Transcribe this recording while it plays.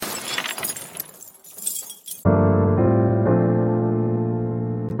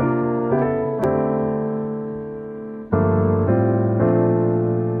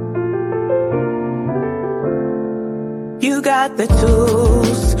got the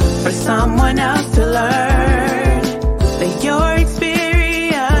tools for someone else to learn. Let your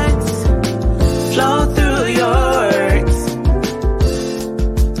experience flow through your words.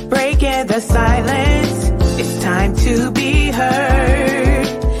 Breaking the silence. It's time to be heard.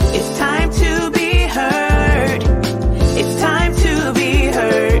 It's time to be heard. It's time to be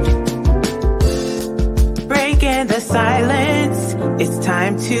heard. Breaking the silence. It's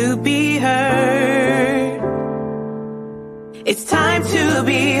time to be heard. It's time to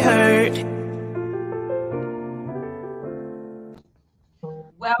be heard.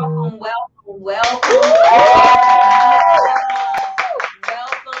 Welcome, welcome, welcome.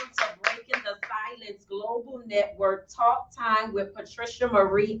 Welcome to Breaking the Silence Global Network Talk Time with Patricia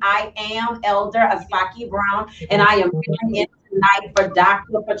Marie. I am Elder Asaki Brown, and I am filling in tonight for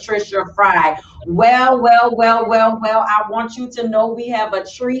Dr. Patricia Fry. Well, I want you to know we have a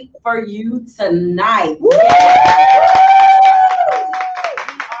treat for you tonight.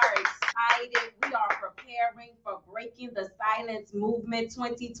 For Breaking the Silence Movement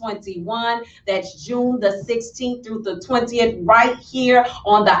 2021. That's June the 16th through the 20th, right here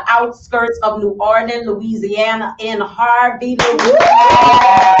on the outskirts of New Orleans, Louisiana, in Harvey, Louisiana.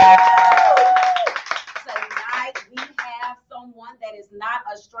 Tonight we have someone that is not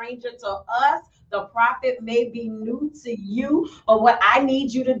a stranger to us. The prophet may be new to you, but what I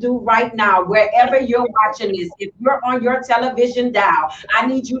need you to do right now, wherever you're watching this, if you're on your television dial, I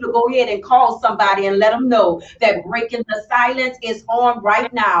need you to go ahead and call somebody and let them know that Breaking the Silence is on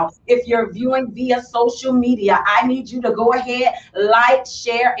right now. If you're viewing via social media, I need you to go ahead, like,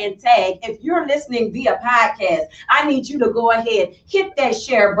 share, and tag. If you're listening via podcast, I need you to go ahead, hit that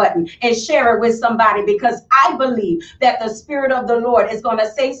share button and share it with somebody, because I believe that the Spirit of the Lord is going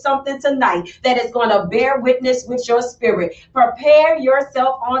to say something tonight that is going to bear witness with your spirit. Prepare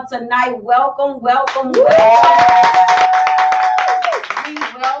yourself on tonight. Welcome. We welcome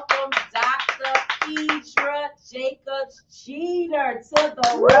Dr. Pedra Jacobs Jeter to the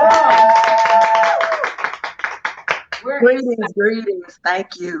room. Greetings.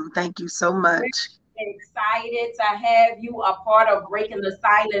 Thank you so much. Excited to have you a part of Breaking the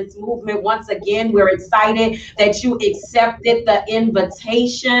Silence Movement. Once again, we're excited that you accepted the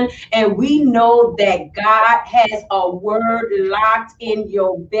invitation, and we know that God has a word locked in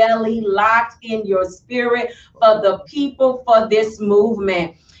your belly, locked in your spirit for the people, for this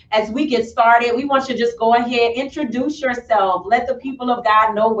movement. As we get started, we want you to just go ahead, introduce yourself. Let the people of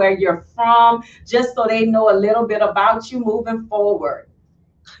God know where you're from, just so they know a little bit about you moving forward.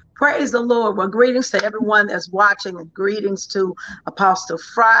 Praise the Lord. Well, greetings to everyone that's watching, and greetings to Apostle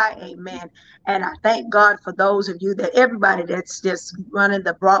Fry. Amen. And I thank God for those of you, that everybody that's just running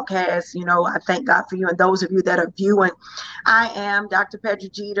the broadcast, I thank God for you, and those of you that are viewing. I am Dr.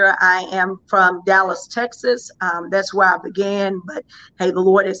 Pedra Jeter. I am from Dallas, Texas. That's where I began. But hey, the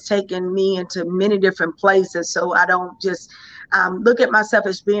Lord has taken me into many different places. So I don't just look at myself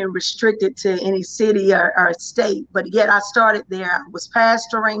as being restricted to any city or state, but yet I started there. I was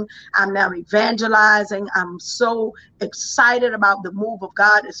pastoring. I'm now evangelizing. I'm so excited about the move of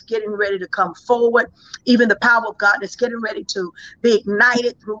God that's getting ready to come forward. Even the power of God that's getting ready to be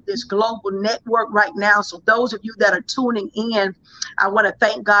ignited through this global network right now. So those of you that are tuning in, I want to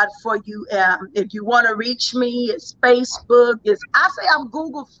thank God for you. If you want to reach me, it's Facebook. I say I'm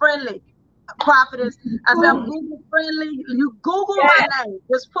Google friendly. Prophetess, I said I'm Google friendly. You Google my name,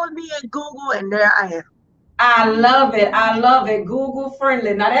 just put me in Google, and there I am. I love it. Google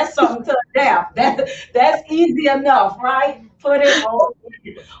friendly. Now that's something to adapt. That's easy enough, right? Put it on.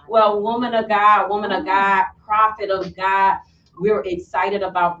 Well, woman of God, prophet of God, we're excited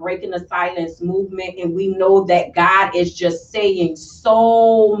about Breaking the Silence Movement, and we know that God is just saying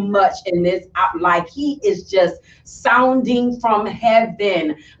so much in this, like he is just sounding from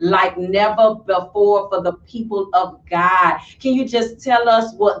heaven like never before for the people of God. Can you just tell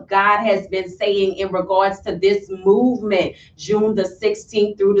us what God has been saying in regards to this movement, June the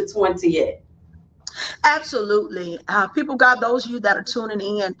 16th through the 20th? Absolutely. People, God, those of you that are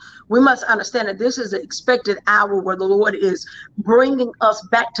tuning in, we must understand that this is an expected hour where the Lord is bringing us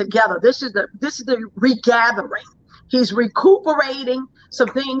back together. This is the regathering. He's recuperating some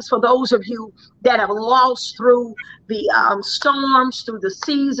things for those of you that have lost through the storms, through the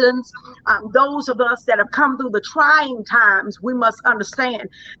seasons. Those of us that have come through the trying times, we must understand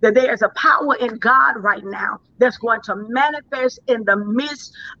that there's a power in God right now that's going to manifest in the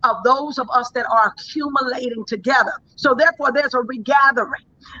midst of those of us that are accumulating together. So therefore, there's a regathering.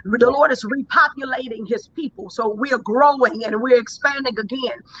 The Lord is repopulating his people. So we are growing and we're expanding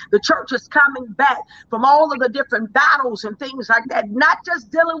again. The church is coming back from all of the different battles and things like that, not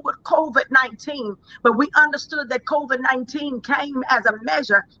just dealing with COVID-19, COVID-19, but we understood that COVID-19 came as a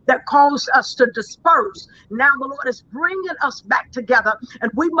measure that caused us to disperse. Now the Lord is bringing us back together,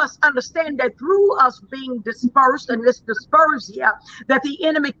 and we must understand that through us being dispersed and this dispersia, that the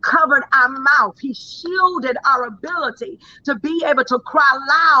enemy covered our mouth. He shielded our ability to be able to cry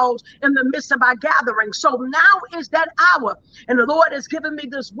loud in the midst of our gathering. So now is that hour, and the Lord has given me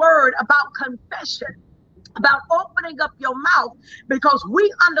this word about confession, about opening up your mouth, because we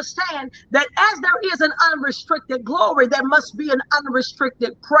understand that as there is an unrestricted glory, there must be an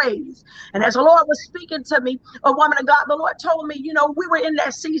unrestricted praise. And as the Lord was speaking to me, a woman of God, the Lord told me, we were in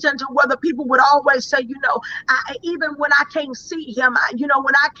that season to where the people would always say, even when I can't see him,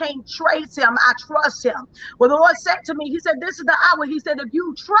 when I can't trace him, I trust him. Well, the Lord said to me, he said, this is the hour. He said, if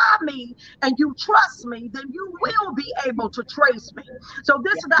you try me and you trust me, then you will be able to trace me. So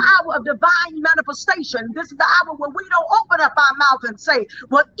this is the hour of divine manifestation. This is the hour where we don't open up our mouth and say,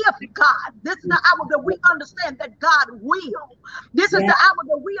 well, if God. This is the hour that we understand that God will. This is the hour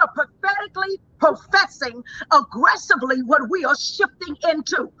that we are prophetically professing aggressively what we are shifting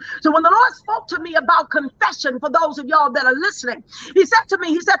into. So when the Lord spoke to me about confession, for those of y'all that are listening, he said to me,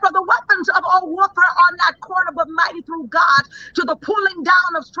 he said, for the weapons of all warfare are not carnal but mighty through God to the pulling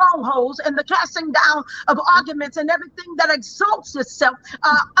down of strongholds and the casting down of arguments and everything that exalts itself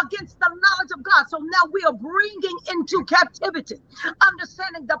against the knowledge of God. So now we are bringing into captivity,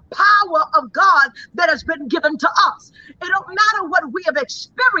 understanding the power of God that has been given to us. It don't matter what we have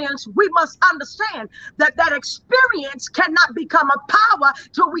experienced, we must understand that that experience cannot become a power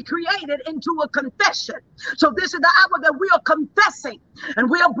till we create it into a confession. So this is the hour that we are confessing, and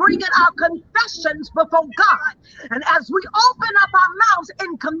we are bringing our confessions before God. And as we open up our mouths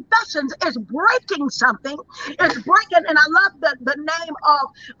in confessions, it's breaking something. It's breaking, and I love the name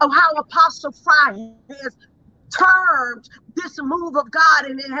of how Apostle Fry has termed this move of God,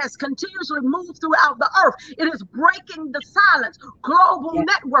 and it has continuously moved throughout the earth. It is breaking the silence, global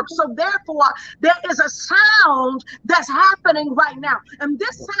network. So therefore, there is a sound that's happening right now. And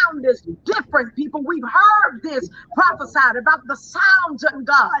this sound is different, people. We've heard this prophesied about the sounds of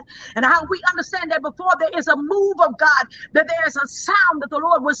God, and how we understand that before there is a move of God, that there is a sound that the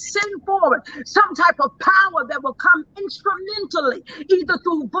Lord will send forward, some type of power that will come instrumentally, either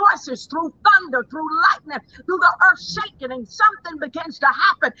through voices, through thunder, through lightning, through the earth shaking, and something begins to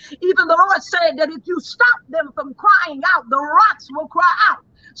happen. Even the Lord said that if you stop them from crying out, the rocks will cry out.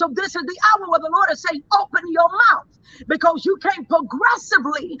 So this is the hour where the Lord is saying, open your mouth, because you can't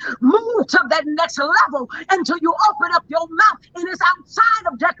progressively move to that next level until you open up your mouth. And it's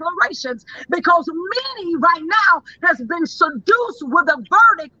outside of declarations, because many right now has been seduced with a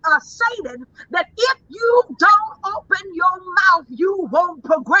verdict of Satan that if you don't open your mouth, you won't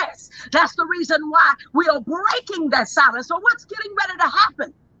progress. That's the reason why we are breaking that silence. So what's getting ready to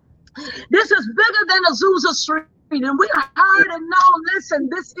happen? This is bigger than Azusa Street. And we heard and know, listen,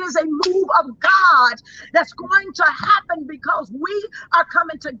 this is a move of God that's going to happen, because we are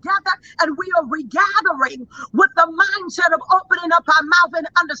coming together and we are regathering with the mindset of opening up our mouth and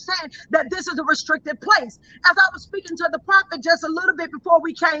understand that this is a restricted place. As I was speaking to the prophet just a little bit before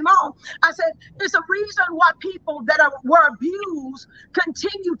we came on, I said, it's a reason why people that were abused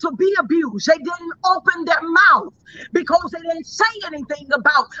continue to be abused. They didn't open their mouth because they didn't say anything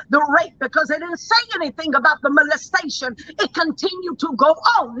about the rape, because they didn't say anything about the molestation. It continued to go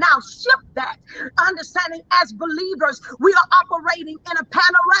on. Now shift that, understanding as believers, we are operating in a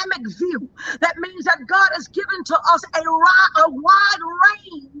panoramic view. That means that God has given to us a wide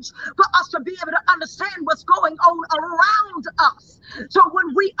range for us to be able to understand what's going on around us. So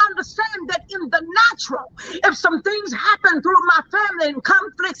when we understand that in the natural, if some things happen through my family and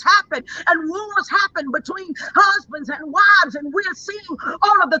conflicts happen and wars happen between husbands and wives, and we're seeing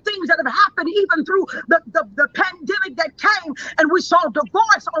all of the things that have happened even through the pandemic that came, and we saw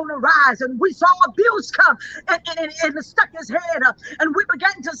divorce on the rise, and we saw abuse come and it stuck his head up, and we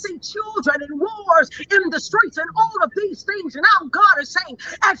began to see children and wars in the streets and all of these things. And now God is saying,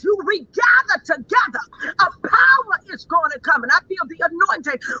 as you regather together, a power is going to come. And I feel the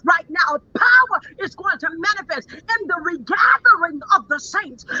anointing right now. Power is going to manifest in the regathering of the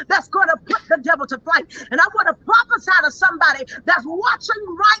saints that's going to put the devil to flight. And I want to prophesy to somebody that's watching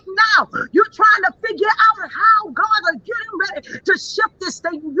right now. You're trying to figure out how God is getting ready to shift this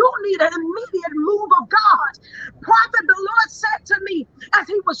thing. You need an immediate move of God. Prophet, the Lord said to me as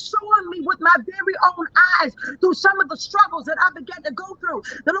he was showing me with my very own eyes through some of the struggles that I began to go through.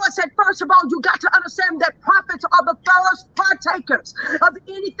 The Lord said, first of all, you got to understand that prophets are the first partakers of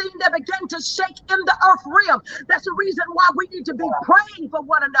anything that began to shake in the earth realm. That's the reason why we need to be praying for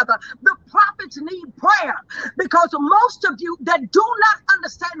one another. The prophets need prayer. because most of you that do not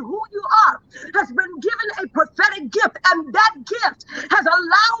understand who you are has been given a prophetic gift, and that gift has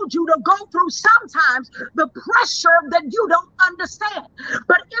allowed you to go through sometimes the pressure that you don't understand.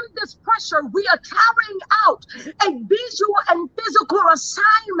 But in this pressure, we are carrying out a visual and physical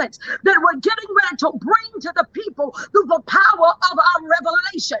assignment that we're getting ready to bring to the people through the power of our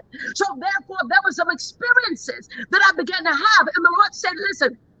revelation. So therefore, there were some experiences that I began to have, and the Lord said,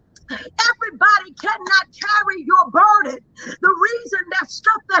 listen, everybody cannot carry your burden. The reason that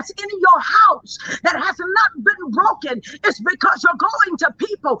stuff that's in your house that has not been broken is because you're going to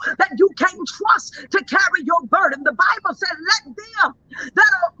people that you can't trust to carry your burden. The Bible said, let them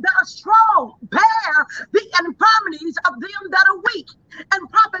that are strong bear the infirmities of them that are weak. And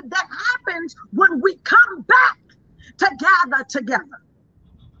prophet, that happens when we come back together.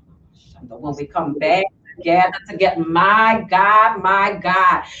 When we come back together, my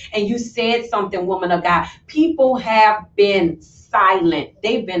God. And you said something, woman of God. People have been silent.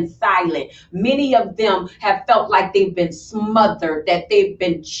 They've been silent. Many of them have felt like they've been smothered, that they've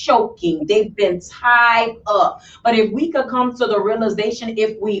been choking, they've been tied up. But if we could come to the realization,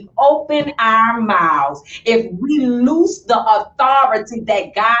 if we open our mouths, if we loose the authority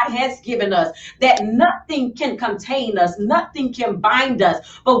that God has given us, that nothing can contain us, nothing can bind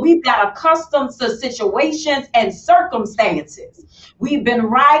us, but we've got accustomed to situations and circumstances. We've been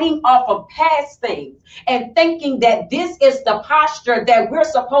riding off of past things and thinking that this is the posture that we're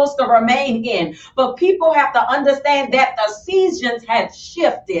supposed to remain in. But people have to understand that the seasons have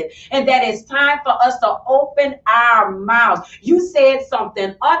shifted and that it's time for us to open our mouths. You said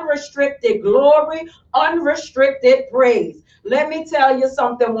something, unrestricted glory, unrestricted praise. Let me tell you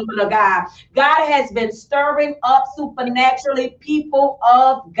something, woman of God. God has been stirring up supernaturally people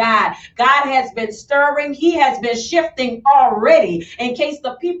of God. God has been stirring. He has been shifting already in case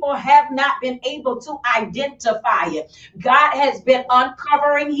the people have not been able to identify it. God has been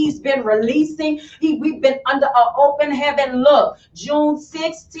uncovering. He's been releasing. We've been under an open heaven look. June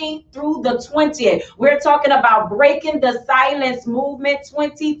 16th through the 20th. We're talking about breaking the silence movement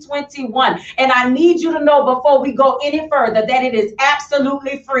 2021. And I need you to know before we go any further that it is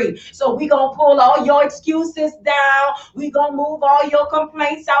absolutely free. So we're going to pull all your excuses down. We're going to move all your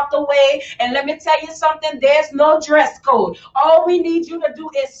complaints out the way. And let me tell you something, there's no dress code. All we need you to do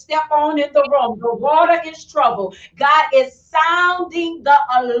is step on in the room. The water is trouble. God is sounding the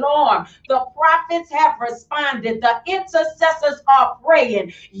alarm. The prophets have responded. The intercessors are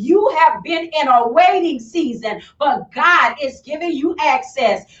praying. You have been in a waiting season, but God is giving you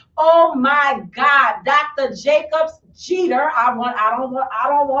access. Oh my God, Dr. Jacobs Jeter. I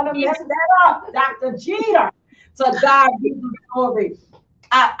don't want to mess that up. Dr. Jeter. To God be the glory.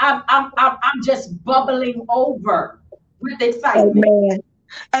 I'm just bubbling over with excitement. Amen.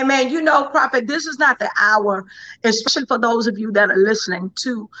 Amen. You know, prophet, this is not the hour, especially for those of you that are listening,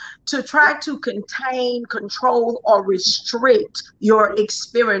 to try to contain, control, or restrict your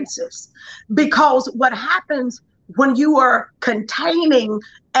experiences. Because what happens when you are containing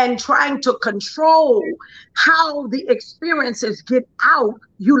and trying to control how the experiences get out,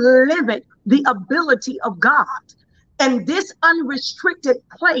 you limit the ability of God. And this unrestricted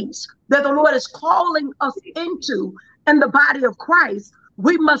place that the Lord is calling us into in the body of Christ,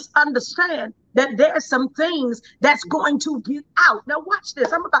 we must understand that there's some things that's going to get out. Now watch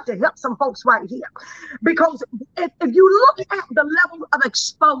this. I'm about to help some folks right here. Because if you look at the level of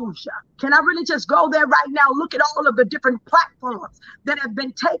exposure, can I really just go there right now? Look at all of the different platforms that have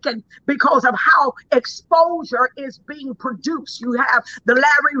been taken because of how exposure is being produced. You have the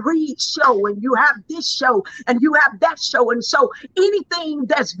Larry Reid show, and you have this show, and you have that show. And so anything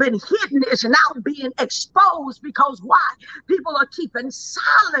that's been hidden is now being exposed because why? People are keeping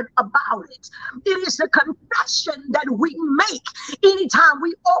silent about it. It is the confession that we make anytime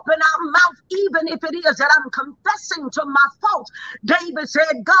we open our mouth, even if it is that I'm confessing to my faults. David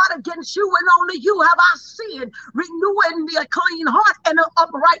said, God, against you and only you have I sinned. Renew in me a clean heart and an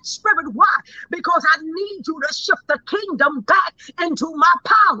upright spirit. Why? Because I need you to shift the kingdom back into my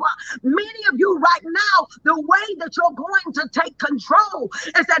power. Many of you right now, the way that you're going to take control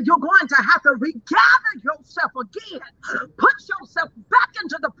is that you're going to have to regather yourself again. Put yourself back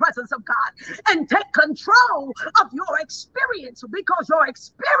into the presence of God and take control of your experience, because your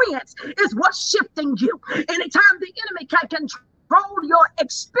experience is what's shifting you. Anytime the enemy can control your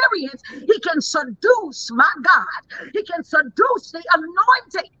experience, he can seduce, my God, he can seduce the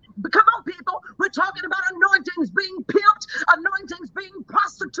anointing Come on, people. We're talking about anointings being pimped, anointings being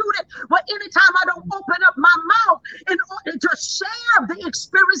prostituted. Well, anytime I don't open up my mouth in order to share the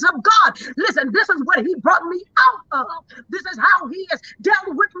experience of God, listen, this is what he brought me out of. This is how he has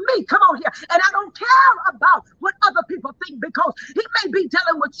dealt with me. Come on here. And I don't care about what other people think, because he may be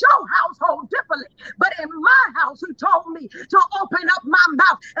dealing with your household differently. But in my house, he told me to open up my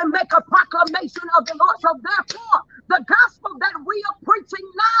mouth and make a proclamation of the Lord. So therefore, the gospel that we are preaching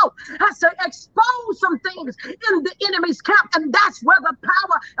now has to expose some things in the enemy's camp. And that's where the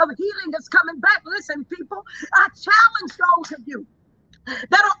power of healing is coming back. Listen, people, I challenge those of you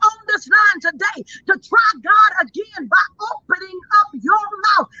that are on this line today to try God again by opening up your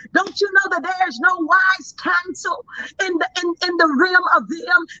mouth. Don't you know that there's no wise counsel in the realm of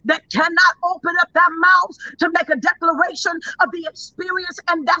them that cannot open up their mouths to make a declaration of the experience?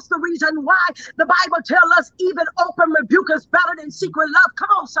 And that's the reason why the Bible tells us even open rebuke is better than secret love.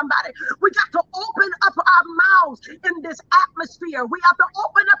 Come on, somebody. We got to open up our mouths in this atmosphere. We have to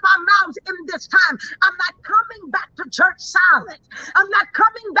open up our mouths in this time. I'm not coming back to church silent. I'm not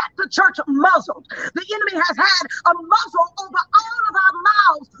coming back to church muzzled. The enemy has had a muzzle over all of our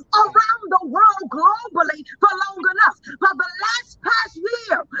mouths around the world globally for long enough. For the past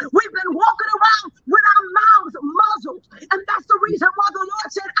year, we've been walking around with our mouths muzzled. And that's the reason why the Lord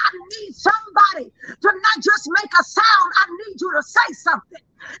said, I need somebody to not just make a sound. I need you to say something.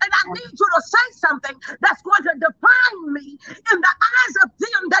 And I need you to say something that's going to define me in the eyes of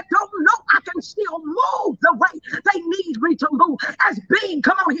them that don't know I can still move the way they need me to move, as being,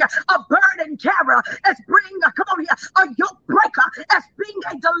 come on here, a burden carrier, as being, come on here, a yoke breaker, as being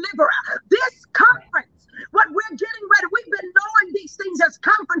a deliverer. This conference, what we're getting ready, we've been knowing these things as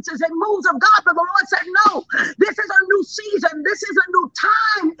conferences and moves of God, but the Lord said, no, this is a new season. This is a new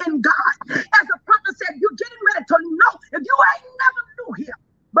time in God. As the prophet said, you're getting ready to know. If you ain't never knew him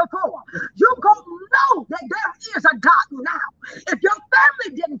before, you gonna know that there is a God now. If your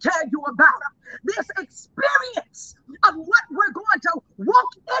family didn't tell you about him, this experience of what we're going to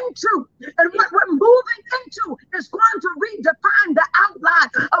walk into and what we're moving into is going to redefine the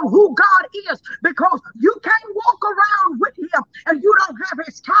outline of who God is, because you can't walk around with him and you don't have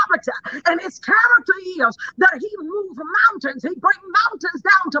his character. And his character is that he moves mountains. He brings mountains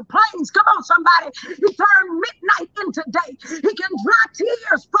down to plains. Come on, somebody. He turned midnight into day. He can dry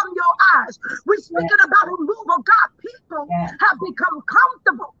tears from your eyes. We're speaking about a move of God. People have become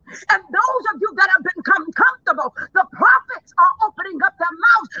comfortable. And those of you that have become comfortable, the prophets are opening up their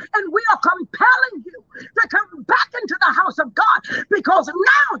mouths, and we are compelling you to come back into the house of God, because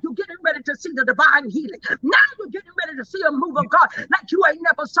now you're getting ready to see the divine healing. Now you're getting ready to see a move of God like you ain't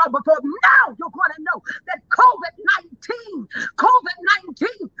never saw before. Now you're going to know that COVID-19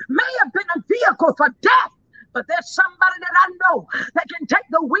 may have been a vehicle for death, but there's somebody that I know that can take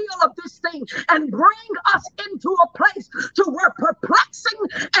the wheel of this thing and bring us into a place to where perplexing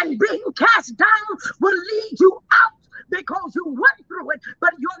and being cast down will lead you out, because you went through it,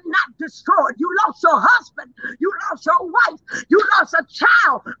 but you're not destroyed. You lost your husband, you lost your wife, you lost a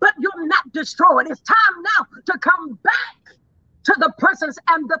child, but you're not destroyed. It's time now to come back to the presence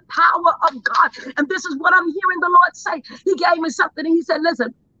and the power of God. And this is what I'm hearing the Lord say. He gave me something and he said,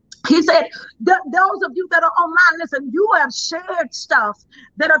 listen, he said, those of you that are online, listen, you have shared stuff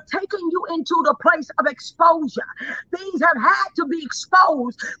that are taking you into the place of exposure. Things have had to be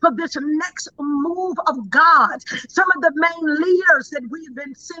exposed for this next move of God. Some of the main leaders that we've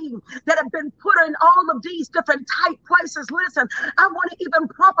been seeing that have been put in all of these different tight places. Listen, I want to even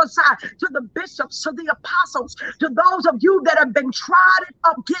prophesy to the bishops, to the apostles, to those of you that have been tried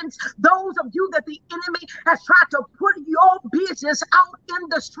against, those of you that the enemy has tried to put your business out in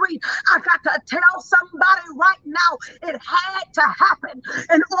the street. I got to tell somebody right now, it had to happen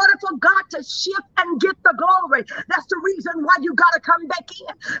in order for God to shift and get the glory. That's the reason why you got to come back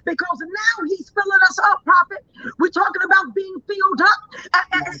in, because now he's filling us up, prophet. We're talking about being filled up.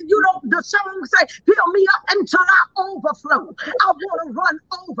 And you know, the song say, fill me up until I overflow. I want to run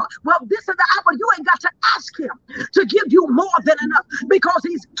over. Well, this is the hour. You ain't got to ask him to give you more than enough, because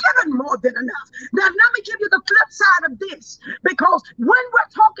he's given more than enough. Now, let me give you the flip side of this, because when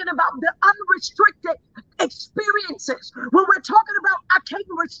we're talking about the unrestricted experiences, when we're talking about I can't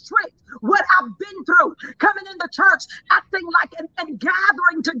restrict what I've been through, coming in the church, acting like and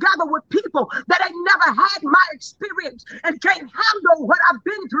gathering together with people that ain't never had my experience and can't handle what I've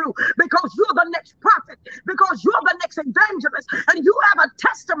been through, because you're the next prophet, because you're the next evangelist and you have a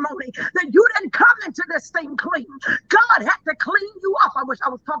testimony that you didn't come into this thing clean. God had to clean you up. I wish I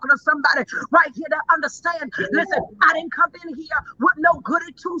was talking to somebody right here that understand. Listen, I didn't come in here with no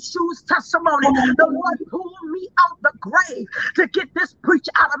goody two shoes testimony. The Lord pulled me out the grave to get this preach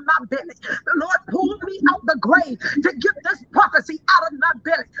out of my belly. The Lord pulled me out the grave to get this prophecy out of my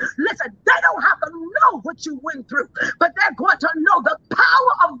belly. Listen, they don't have to know what you went through, but they're going to know the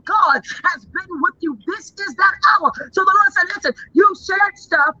power of God has been with you. This is that hour. So the Lord said, listen, you shared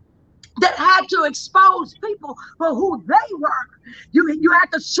stuff that had to expose people for who they were. You had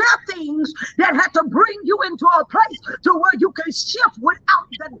to share things that had to bring you into a place to where you can shift without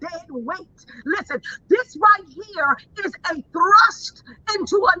the dead weight. Listen, this right here is a thrust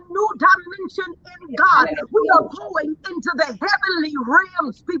into a new dimension in God. We are going into the heavenly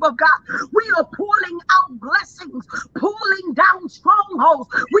realms, people of God. We are pulling out blessings, pulling down strongholds.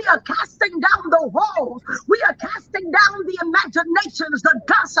 We are casting down the walls. We are casting down the imaginations, the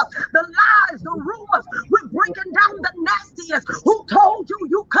gossip, the lies, the rumors. We're breaking down the nastiest. Who told you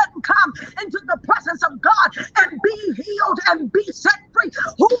you couldn't come into the presence of God and be healed and be set free?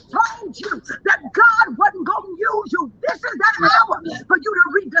 Who told you that God wasn't going to use you? This is that hour for you to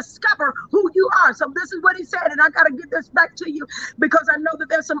rediscover who you are. So this is what he said, and I got to get this back to you because I know that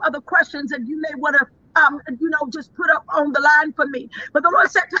there's some other questions that you may want to just put up on the line for me. But the Lord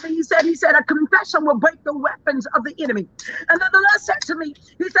said to me, he said, a confession will break the weapons of the enemy. And then the Lord said to me,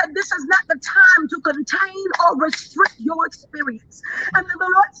 he said, this is not the time to contain or restrict your experience. And then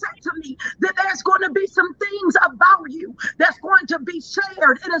the Lord said to me that there's going to be some things about you that's going to be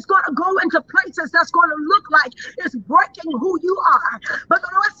shared, and it's going to go into places that's going to look like it's breaking who you are. But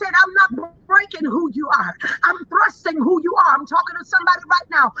the Lord said, I'm not breaking who you are. I'm thrusting who you are. I'm talking to somebody right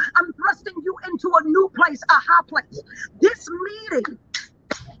now. I'm thrusting you into a new place, a high place. This meeting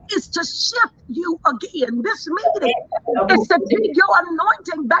is to shift you again. This meeting is to take your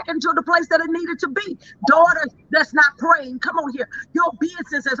anointing back into the place that it needed to be. Daughters that's not praying, come on here. Your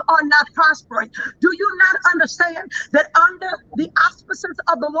businesses are not prospering. Do you not understand that under the auspices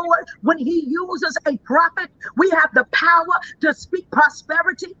of the Lord, when he uses a prophet, we have the power to speak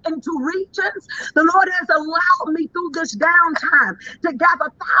prosperity into regions? The Lord has allowed me through this downtime to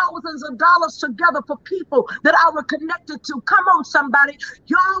gather thousands of dollars together for people that I were connected to. Come on, somebody.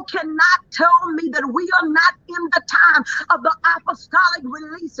 Y'all cannot tell me that we are not in the time of the apostolic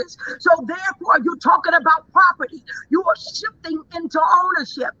releases. So therefore, you're talking about property. You are shifting into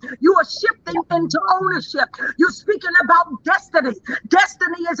ownership. You are shifting into ownership. You're speaking about destiny.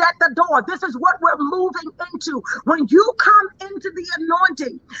 Destiny is at the door. This is what we're moving into. When you come into the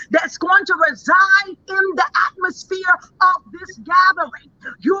anointing that's going to reside in the atmosphere of this gathering,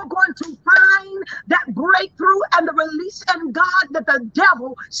 you're going to find that breakthrough and the release in God that the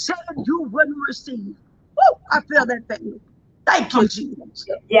devil said you wouldn't receive. Woo, I feel that thing. Thank you, Jesus.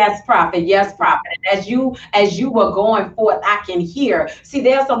 Yes, prophet. Yes, prophet. And as you were going forth, I can hear. See,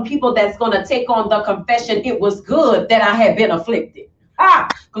 there are some people that's going to take on the confession. It was good that I had been afflicted.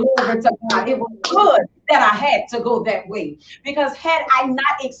 Glory to God. It was good that I had to go that way, because had I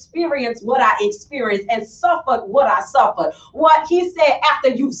not experienced what I experienced and suffered what I suffered, what he said, after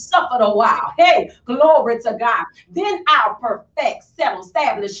you've suffered a while, hey, glory to God, then I'll perfect, settle,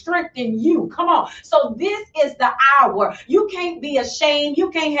 establish, strengthen you. Come on. So this is the hour. You can't be ashamed. You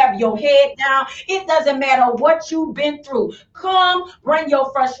can't have your head down. It doesn't matter what you've been through. Come, bring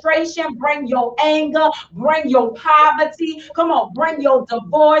your frustration, bring your anger, bring your poverty. Come on, bring your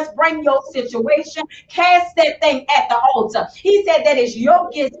divorce, bring your situation. Cast that thing at the altar. He said that his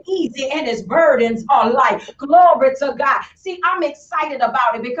yoke is easy and his burdens are light. Glory to God. See, I'm excited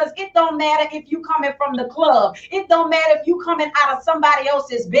about it because it don't matter if you coming from the club. It don't matter if you coming out of somebody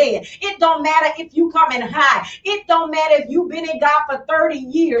else's bed. It don't matter if you coming high. It don't matter if you've been in God for 30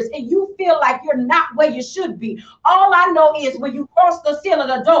 years and you feel like you're not where you should be. All I know is when you cross the seal of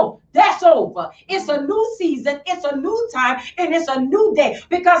the door, that's over. It's a new season. It's a new time, and it's a new day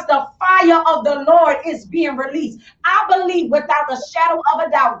because the fire of the Lord is being released. I believe without a shadow of a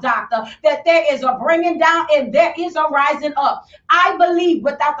doubt, doctor, that there is a bringing down and there is a rising up. I believe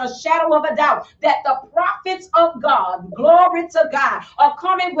without a shadow of a doubt that the prophets of God, glory to God, are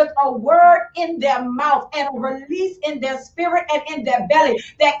coming with a word in their mouth and a release in their spirit and in their belly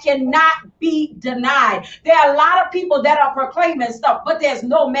that cannot be denied. There are a lot of people that are proclaiming stuff, but there's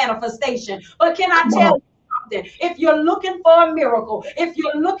no manifestation. But can I tell you something, if you're looking for a miracle, if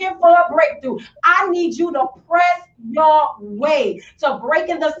you're looking for a breakthrough, I need you to press your way to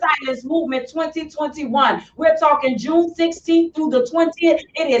Breaking the Silence Movement 2021. We're talking June 16th through the 20th.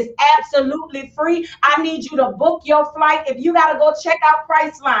 It is absolutely free. I need you to book your flight. If you got to go check out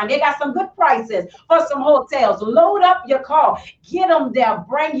Priceline, they got some good prices for some hotels. Load up your car. Get them there.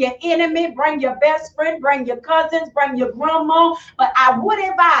 Bring your enemy, bring your best friend, bring your cousins, bring your grandma. But I would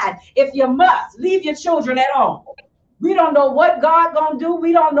advise, if you must, leave your children at home. We don't know what God gonna do.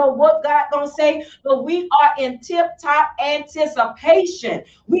 We don't know what God gonna say, but we are in tip-top anticipation.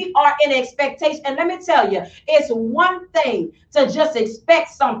 We are in expectation. And let me tell you, it's one thing to just expect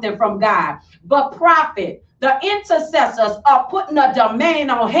something from God, but prophet, the intercessors are putting a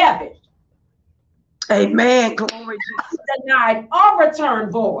demand on heaven. Amen. Glory to God. Denied or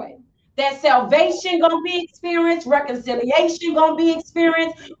returned void. That salvation gonna be experienced, reconciliation gonna be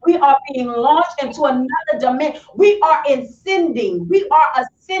experienced. We are being launched into another dimension. We are ascending. We are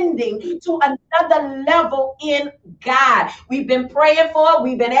ascending to another level in God. We've been praying for it.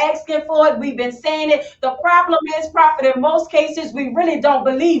 We've been asking for it. We've been saying it. The problem is, prophet, in most cases, we really don't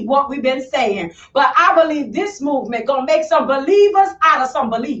believe what we've been saying. But I believe this movement gonna make some believers out of some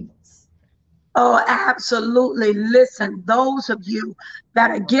believers. Oh, absolutely. Listen, those of you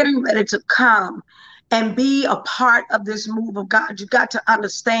that are getting ready to come and be a part of this move of God, you got to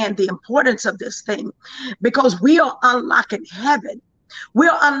understand the importance of this thing, because we are unlocking heaven.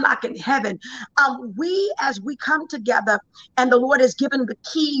 We're unlocking heaven. We, as we come together and the Lord has given the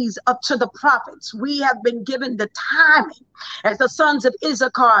keys up to the prophets, we have been given the timing. As the sons of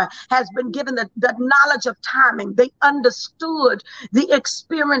Issachar has been given the knowledge of timing. They understood the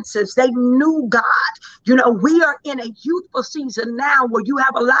experiences. They knew God. You know, we are in a youthful season now where you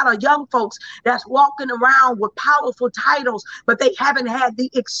have a lot of young folks that's walking around with powerful titles, but they haven't had the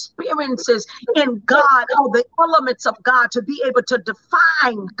experiences in God or the elements of God to be able to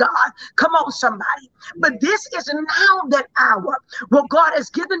define God. Come on, somebody. But this is now that hour where God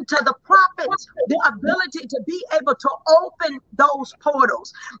has given to the prophets the ability to be able to open those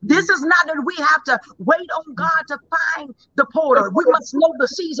portals. This is not that we have to wait on God to find the portal. We must know the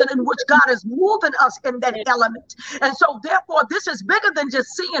season in which God is moving us in that element. And so therefore, this is bigger than just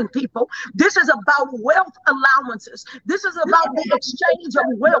seeing people. This is about wealth allowances. This is about the exchange of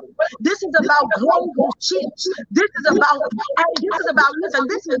wealth. This is about global shifts. This is about,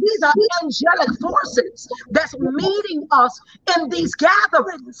 listen, these are angelic forces that's meeting us in these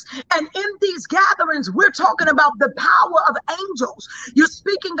gatherings. And in these gatherings, we're talking about the power of angels. You're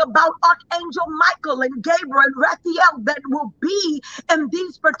speaking about Archangel Michael and Gabriel and Raphael that will be in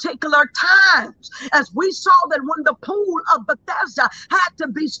these particular times. As we saw that when the pool of Bethesda had to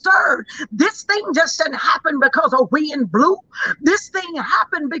be stirred, this thing just didn't happen because a wind blew. This thing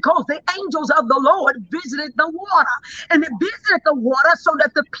happened because the angels of the Lord visited the water, and it visited the water so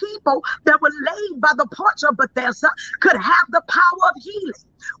that the people that were laid by the porch of Bethesda could have the power of healing.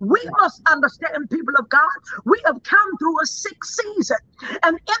 We must understand, people of God, we have come through a sick season.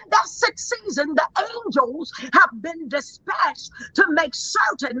 And in that sick season, the angels have been dispatched to make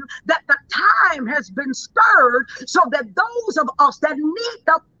certain that the time has been stirred so that those of us that need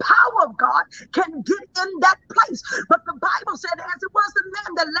the power of God can get in that place. But the Bible said, as it was the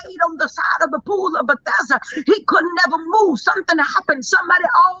man that laid on the side of the pool of Bethesda, he could never move. Something happened. Somebody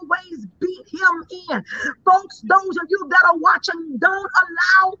always beat him in. Folks, those of you that are watching, don't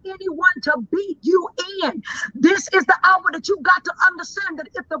allow anyone to beat you in. This is the hour that you got to understand that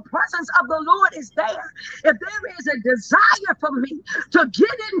if the presence of the Lord is there, if there is a desire for me to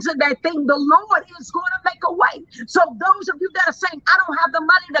get into that thing, the Lord is going to make a way. So those of you that are saying, I don't have the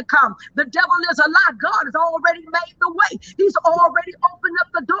money to come, the devil is a lie. God has already made the way. He's already opened up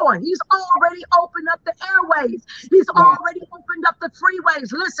the door. He's already opened up the airways. He's already opened up the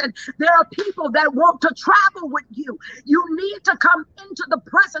freeways. Listen, there are people that want to travel with you. You need to come into the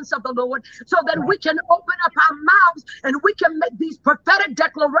presence of the Lord so that we can open up our mouths and we can make these prophetic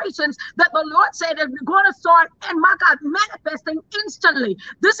declarations that the Lord said that we're going to start, and my God, manifesting instantly.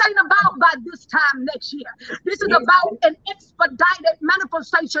 This ain't about by this time next year. This is about an expedited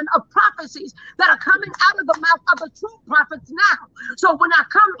manifestation of prophecies that are coming out of the mouth of the true prophets now. So when I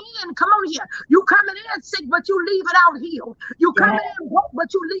come in, come on here, you coming in sick, but you leave it out healed. You coming in broke,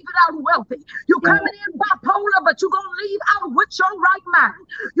 but you leave it out wealthy. You coming in bipolar, but you going to leave out with your right mind.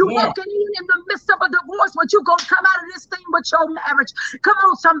 You walking in the midst of a divorce, but you going to come out of this thing with your marriage. Come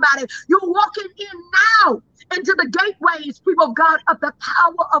on, somebody. You're walking in now into the gateways, people of God, of the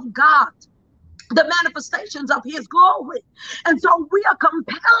power of God. the manifestations of his glory. And so we are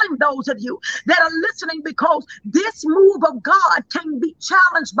compelling those of you that are listening, because this move of God can be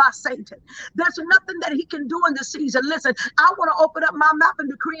challenged by Satan. There's nothing that he can do in this season. Listen, I want to open up my mouth and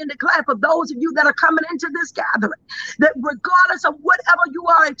decree and declare for those of you that are coming into this gathering, that regardless of whatever you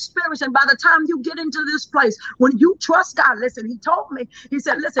are experiencing, by the time you get into this place, when you trust God, listen, he told me, he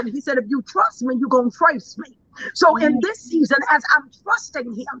said, if you trust me, you're going to trace me. So in this season, as I'm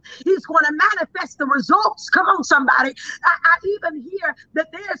trusting him, he's going to manifest the results. Come on, somebody. I even hear that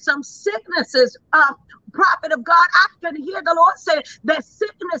there's some sicknesses, prophet of God. I can hear the Lord say that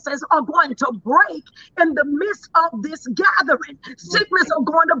sicknesses are going to break in the midst of this gathering. Sickness are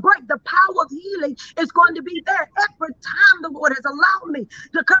going to break. The power of healing is going to be there. Every time the Lord has allowed me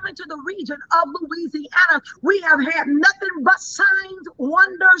to come into the region of Louisiana, we have had nothing but signs,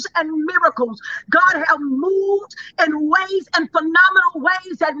 wonders, and miracles. God has moved in ways and phenomenal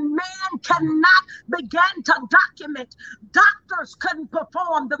ways that man cannot begin to document. Doctors couldn't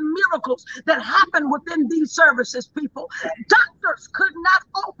perform the miracles that happen within these services, people. Doctors could not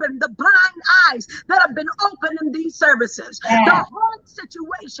open the blind eyes that have been opened in these services. Yeah. The heart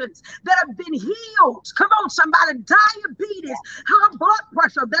situations that have been healed. Come on, somebody. Diabetes, high blood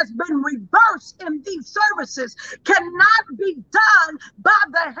pressure that's been reversed in these services cannot be done by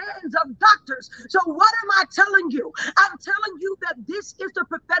the hands of doctors. So what am I telling you? I'm telling you that this is the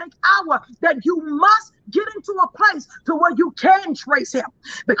prophetic hour, that you must get into a place to where you can trace him.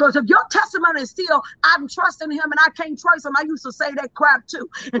 Because if your testimony is still, I'm trusting him and I can't trace him, I used to say that crap too,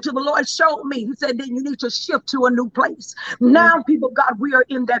 until the Lord showed me. He said, then you need to shift to a new place. Now, people of God, we are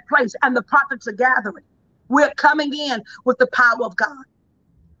in that place and the prophets are gathering. We're coming in with the power of God.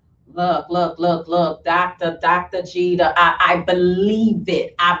 Look, Dr. Jeter, I believe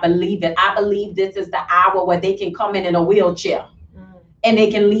it. I believe this is the hour where they can come in a wheelchair. And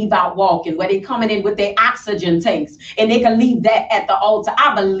they can leave out walking, where they're coming in with their oxygen tanks and they can leave that at the altar.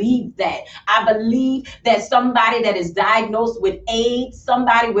 I believe that. I believe that somebody that is diagnosed with AIDS,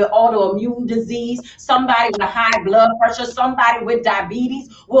 somebody with autoimmune disease, somebody with high blood pressure, somebody with diabetes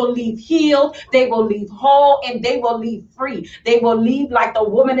will leave healed. They will leave whole and they will leave free. They will leave like the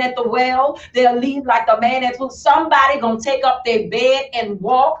woman at the well. They'll leave like the man at who. Somebody gonna take up their bed and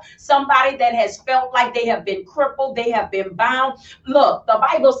walk. Somebody that has felt like they have been crippled, they have been bound. Look, the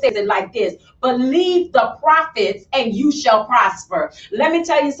Bible says it like this: believe the prophets and you shall prosper. Let me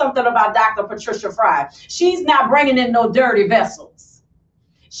tell you something about Dr. Patricia Fry. She's not bringing in no dirty vessels.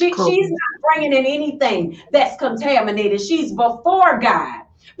 She's not bringing in anything that's contaminated. She's before God,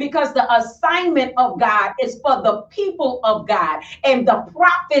 because the assignment of God is for the people of God. And the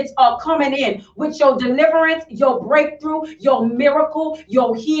prophets are coming in with your deliverance, your breakthrough, your miracle,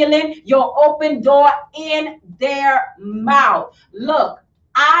 your healing, your open door in their mouth. Look,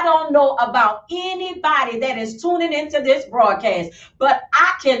 I don't know about anybody that is tuning into this broadcast, but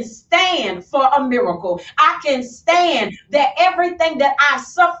I can stand for a miracle. I can stand that everything that I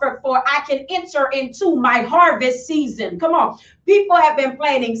suffered for, I can enter into my harvest season. Come on. People have been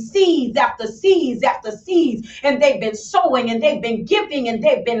planting seeds after seeds after seeds, and they've been sowing and they've been giving and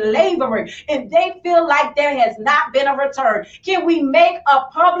they've been laboring, and they feel like there has not been a return. Can we make a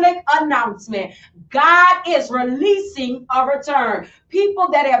public announcement? God is releasing a return. People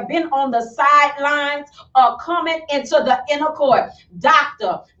that have been on the sidelines are coming into the inner court.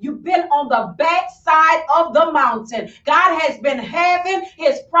 Doctor, you've been on the back side of the mountain. God has been having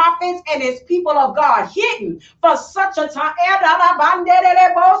his prophets and his people of God hidden for such a time.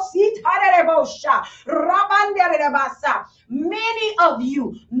 Many of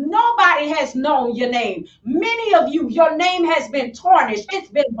you, nobody has known your name. Many of you, your name has been tarnished. It's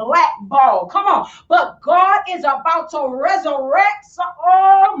been blackballed. Come on. But God is about to resurrect.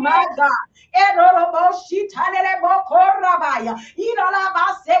 Oh my God.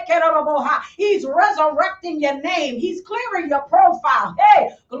 He's resurrecting your name. He's clearing your profile. Hey,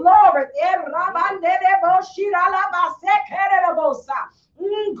 glory.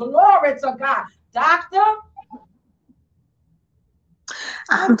 Glory to God. Doctor,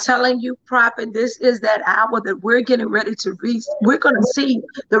 I'm telling you, prophet, this is that hour that we're getting ready to reach. We're going to see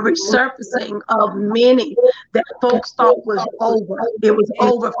the resurfacing of many that folks thought was over. It was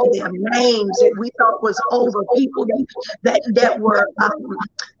over for their names that we thought was over. People that were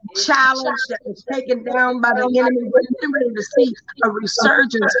challenged, that was taken down by the enemy. We're getting ready to see a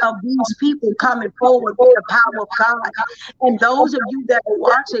resurgence of these people coming forward with the power of God. And those of you that are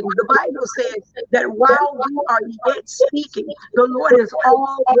watching, the Bible says that while you are yet speaking, the Lord is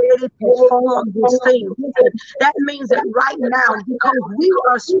already performed this thing. That means that right now, because we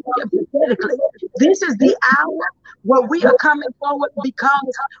are speaking prophetically, this is the hour where we are coming forward,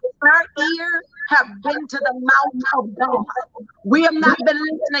 because Our ears have been to the mouth of God. We have not been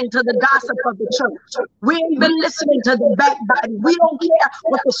listening to the gossip of the church. We ain't been listening to the backbiting. We don't care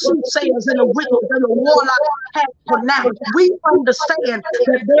what the soothsayers and the witches and the warlocks have pronounced. We understand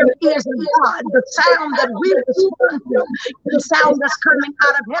that there is a God. The sound that we respond to, the sound that's coming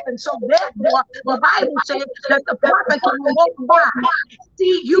out of heaven. So therefore, the Bible says that the prophet can walk by,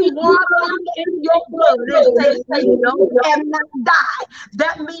 see you water in your blood, and say, and not die.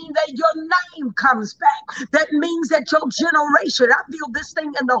 That means that your name comes back. That means that your generation, I feel this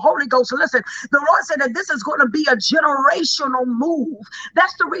thing in the Holy Ghost. Listen, the Lord said that this is going to be a generational move.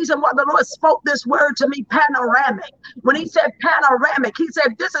 That's the reason why the Lord spoke this word to me, panoramic. When he said panoramic, he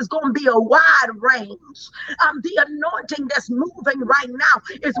said this is going to be a wide range. The anointing that's moving right now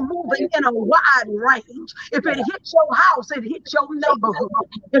is moving in a wide range. If it hits your house, it hits your neighborhood.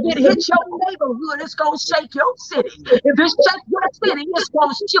 If it hits your neighborhood, it's going to shake your city. If it shakes your city, it's going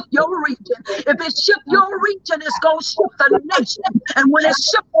to shift your region. If it shifts your region, it's going to shift the nation. And when it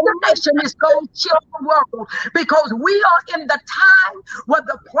shifts the nation, it's going to shift the world. Because we are in the time where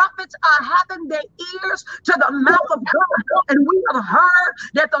the prophets are having their ears to the mouth of God. And we have heard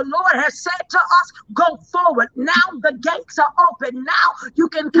that the Lord has said to us, go forward. Now the gates are open. Now you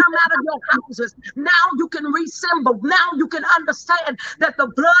can come out of your houses. Now you can reassemble. Now you can understand that the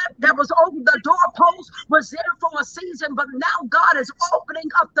blood that was over the doorpost was there for a season, but now God is opening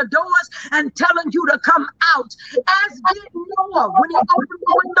up the doors and telling you to come out. As did Noah when he opened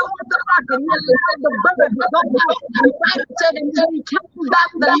the window of the ark and he allowed the bird to go out. The Bible said, and then he came back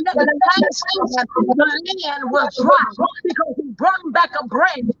the next day, the land was dry because he brought back a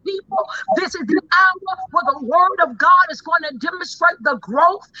branch. People, this is the hour where the word of God is going to demonstrate the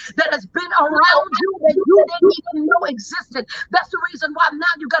growth that has been around you that you didn't even know existed. That's the reason why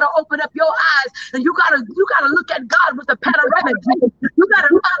now you got to open up your eyes and you got to look at God with the panoramic view. You got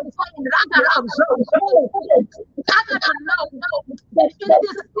to understand that I got to observe. I got to know that in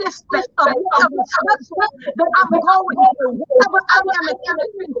this instant of that I'm going through, whatever I am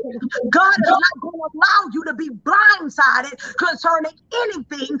experiencing, God is not going to allow you to be blindsided concerning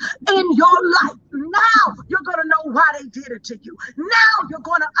anything in your life. Now you're going to know why they did it to you. Now you're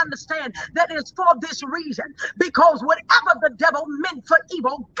going to understand that it's for this reason. Because whatever the devil meant for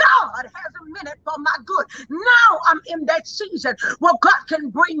evil, God has meant it for my good. Now I'm in that season where God can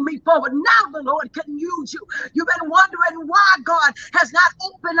bring me forward. Now the Lord can use you. You've been wondering why God has not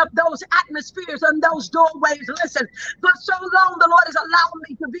opened up those atmospheres and those doorways. Listen, for so long the Lord has allowed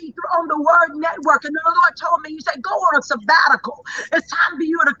me to be on the Word Network, and the Lord told me, he said, go on a sabbatical. It's time for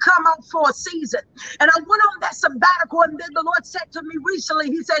you to come out for a season. And I went on that sabbatical, and then the Lord said to me recently,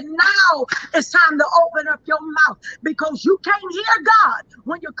 he said, now it's time to open up your mouth, because you can't hear God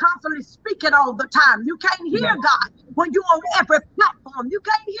when you're constantly speaking all the time. You can't hear God when you're on every platform. You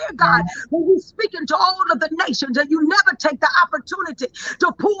can't hear God when you're speaking to all of the nations, and you never take the opportunity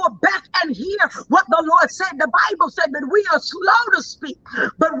to pull back and hear what the Lord said. The Bible said that we are slow to speak,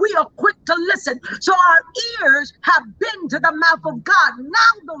 but we are quick to listen. So our ears have been to the mouth of God.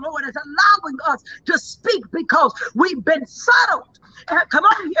 Now the Lord is allowing us to speak because we've been settled. Come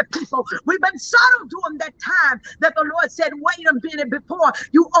on here, people. We've been settled during that time that the Lord said, wait a minute before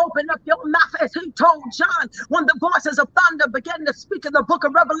you open up your mouth, as he told John when the voices of thunder began to speak in the book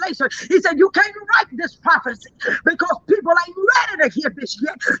of Revelation. He said, you can't write this prophecy because people ain't ready to hear this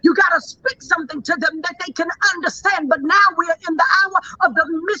yet. You got to speak something to them that they can understand. But now we are in the hour of the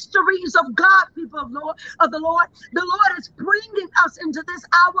mysteries of God, people of the Lord. The Lord is bringing us into this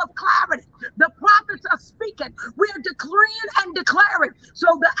hour of clarity. The prophets are speaking. We are decreeing and declaring. So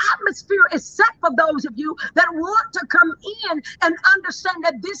the atmosphere is set for those of you that want to come in and understand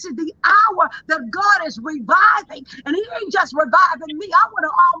that this is the hour that God is reviving. And he ain't just reviving me. I want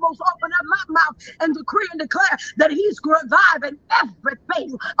to almost open up my mouth and decree and declare that he's reviving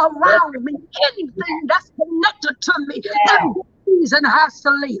everything around me. Anything that's connected to me. Every season has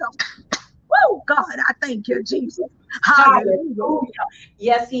to live. Oh, God, I thank you, Jesus. Hallelujah.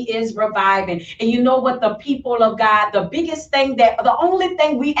 Yes, he is reviving. And you know what, the people of God, the only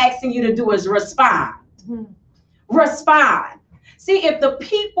thing we asking you to do is respond. Respond. See, if the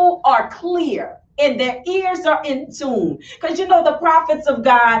people are clear and their ears are in tune, because the prophets of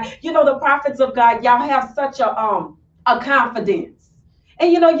God, y'all have such a confidence.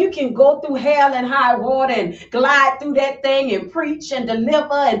 And you can go through hell and high water and glide through that thing and preach and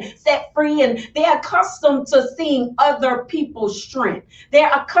deliver and set free. And they're accustomed to seeing other people's strength.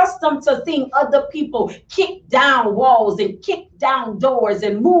 They're accustomed to seeing other people kick down walls and kick down doors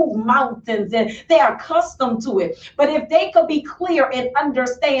and move mountains. And they're accustomed to it. But if they could be clear and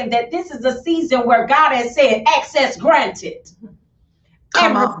understand that this is a season where God has said access granted.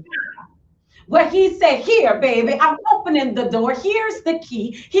 Come on. Where he said, here, baby, I'm opening the door. Here's the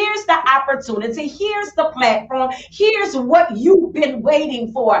key. Here's the opportunity. Here's the platform. Here's what you've been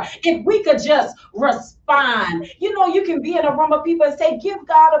waiting for. If we could just respond. You know, you can be in a room of people and say, give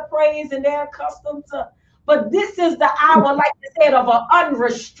God a praise, and they're accustomed to. But this is the hour, like you said, of an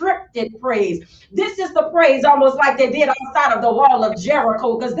unrestricted praise. This is the praise almost like they did outside of the wall of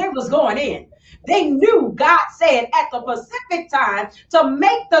Jericho, because they was going in. They knew God said at the specific time to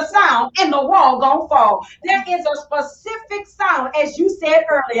make the sound and the wall gonna fall. There is a specific sound, as you said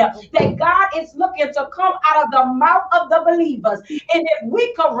earlier, that God is looking to come out of the mouth of the believers. And if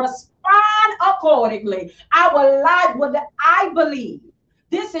we could respond accordingly, our lives would, I believe,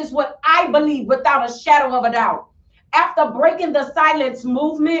 this is what I believe without a shadow of a doubt. After breaking the silence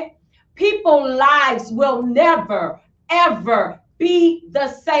movement, people's lives will never, ever be the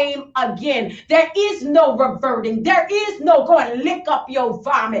same again. There is no reverting. There is no going lick up your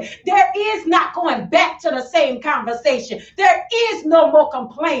vomit. There is not going back to the same conversation. There is no more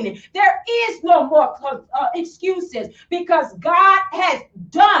complaining. There is no more excuses, because God has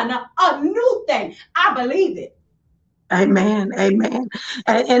done a new thing. I believe it. Amen. Amen.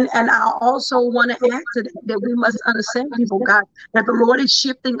 And I also want to add to that we must understand, people, God, that the Lord is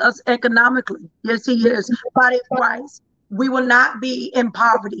shifting us economically. Yes, he is. Body of Christ. We will not be in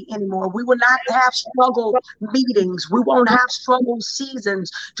poverty anymore. We will not have struggle meetings. We won't have struggle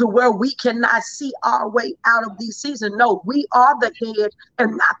seasons to where we cannot see our way out of these seasons. No, we are the head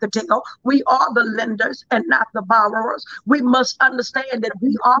and not the tail. We are the lenders and not the borrowers. We must understand that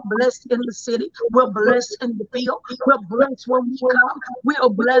we are blessed in the city. We're blessed in the field. We're blessed when we come. We are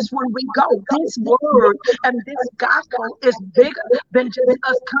blessed when we go. This word and this gospel is bigger than just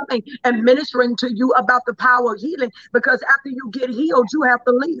us coming and ministering to you about the power of healing, because after you get healed, you have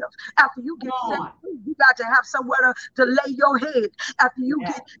to live. After you get set free, you got to have somewhere to lay your head. After you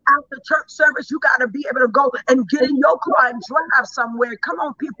get out the church service, you got to be able to go and get in your car and drive somewhere. Come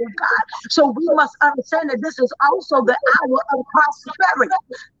on, people, God. So we must understand that this is also the hour of prosperity.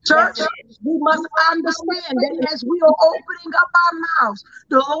 Church, we must understand that as we are opening up our mouths,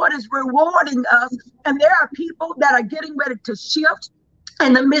 the Lord is rewarding us, and there are people that are getting ready to shift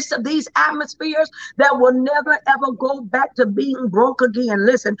in the midst of these atmospheres that will never ever go back to being broke again.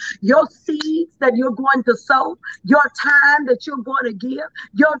 Listen, your seeds that you're going to sow, your time that you're going to give,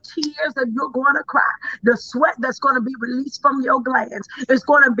 your tears that you're going to cry, the sweat that's going to be released from your glands is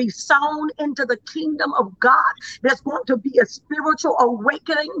going to be sown into the kingdom of God. There's going to be a spiritual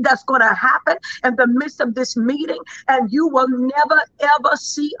awakening that's going to happen in the midst of this meeting, and you will never ever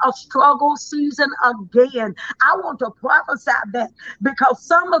see a struggle season again. I want to prophesy that, because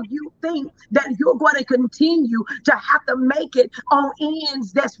some of you think that you're going to continue to have to make it on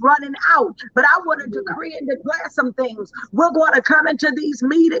ends that's running out. But I want to decree and declare some things. We're going to come into these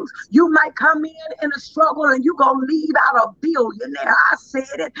meetings. You might come in a struggle and you're going to leave out a billionaire. I said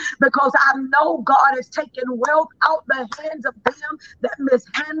it because I know God is taking wealth out the hands of them that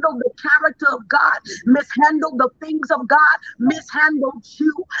mishandle the character of God, mishandle the things of God, mishandled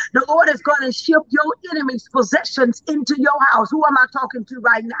you. The Lord is going to shift your enemy's possessions into your house. Who am I talking to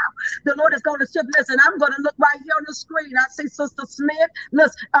right now? The Lord is going to shift. Listen, I'm going to look right here on the screen. I see Sister Smith,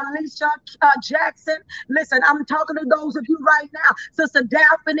 listen, Alicia Jackson. Listen, I'm talking to those of you right now. Sister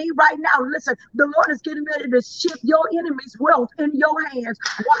Daphne right now. Listen, the Lord is getting ready to shift your enemy's wealth in your hands.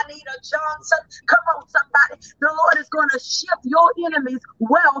 Juanita Johnson, come on, somebody. The Lord is going to shift your enemy's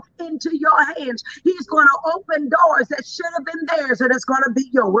wealth into your hands. He's going to open doors that should have been theirs, and it's going to be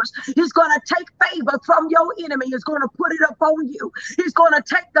yours. He's going to take favor from your enemy. He's going to put it upon you. He's going to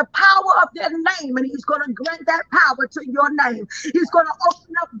take the power of their name, and he's going to grant that power to your name. He's going to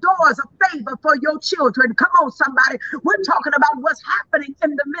open up doors of favor for your children. Come on, somebody. We're talking about what's happening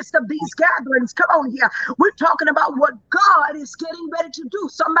in the midst of these gatherings. Come on here. We're talking about what God is getting ready to do.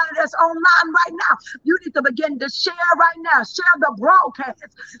 Somebody that's online right now, you need to begin to share right now. Share the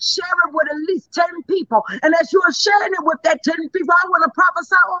broadcast. Share it with at least 10 people. And as you are sharing it with that 10 people, I want to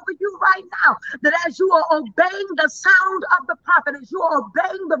prophesy over you right now that as you are obeying the sound of the prophet, as you are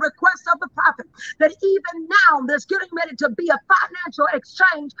obeying the request of the prophet, that even now there's getting ready to be a financial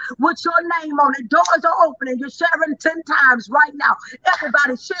exchange with your name on it. Doors are opening. You're sharing 10 times right now.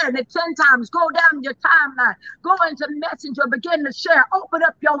 Everybody's sharing it 10 times. Go down your timeline. Go into Messenger. Begin to share. Open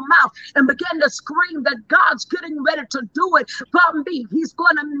up your mouth and begin to scream that God's getting ready to do it for me. He's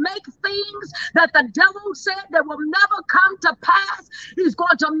going to make things that the devil said that will never come to pass. He's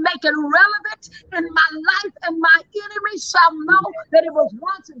going to make it relevant in my life, and my enemies shall know that it was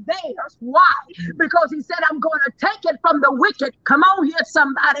once theirs. Why? Because he said, I'm going to take it from the wicked. Come on here,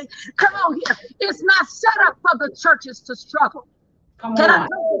 somebody. Come on here. It's not set up for the churches to struggle. Come Can I on. talk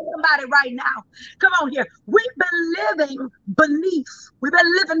to somebody right now? Come on here. We've been living beneath. We've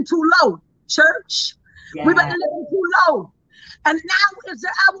been living too low, church. We've been Yeah. living too low. And now is the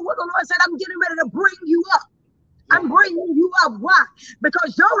hour where the Lord said, I'm getting ready to bring you up. I'm bringing you up. Why?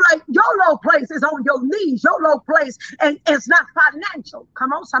 Because your low place is on your knees. Your low place, and it's not financial.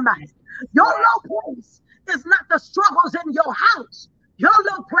 Come on, somebody. Your low place is not the struggles in your house. Your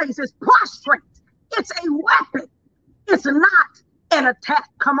low place is prostrate. It's a weapon. It's not an attack.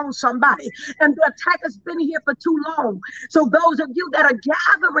 Come on, somebody. And the attack has been here for too long. So those of you that are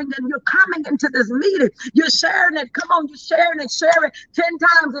gathering and you're coming into this meeting, you're sharing it. Come on, you're sharing it. Share it 10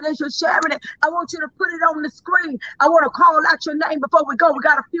 times. And as you're sharing it, I want you to put it on the screen. I want to call out your name before we go. We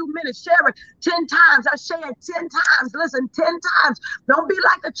got a few minutes. Share it 10 times. I share it 10 times. Listen, 10 times. Don't be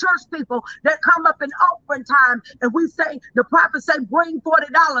like the church people that come up in offering time and we say, the prophet say, bring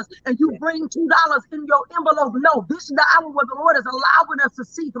 $40 and you bring $2 in your envelope. No, this is the hour where the Lord is allowing us to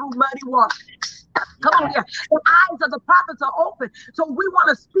see through muddy water. Come on here. The eyes of the prophets are open. So we want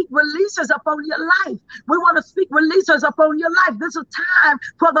to speak releases upon your life. We want to speak releases upon your life. This is time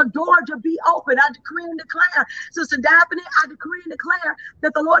for the door to be open. I decree and declare, Sister Daphne, I decree and declare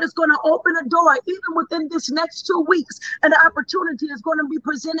that the Lord is going to open a door even within this next 2 weeks. And the opportunity is going to be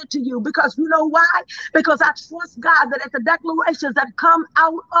presented to you. Because you know why? Because I trust God that at the declarations that come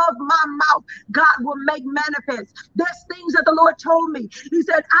out of my mouth, God will make manifest. There's things that the Lord told me. He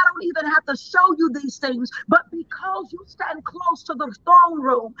said, I don't even have to show you these things, but because you stand close to the throne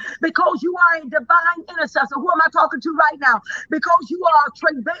room, because you are a divine intercessor, who am I talking to right now? Because you are a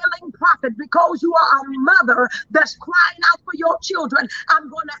travailing prophet, because you are a mother that's crying out for your children, I'm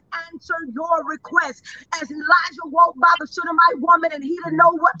going to answer your request. As Elijah walked by the Shunammite woman and he didn't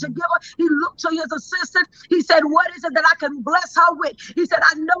know what to give her, he looked to his assistant. He said, what is it that I can bless her with? He said,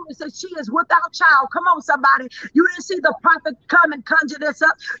 I noticed that she is without child. Come on, somebody. You didn't see the prophet come and conjure this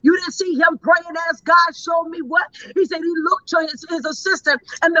up. You didn't see him pray and ask God, show me what? He said he looked to his assistant,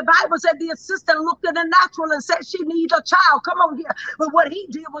 and the Bible said the assistant looked in the natural and said she needs a child. Come on here. But what he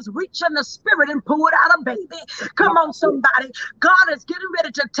did was reach in the spirit and pull out a baby. Come on, somebody. God is getting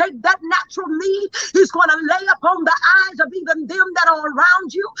ready to take that natural need. He's going to lay upon the eyes of even them that are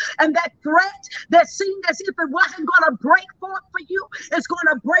around you, and that threat that seemed as if it wasn't going to break forth for you, it's going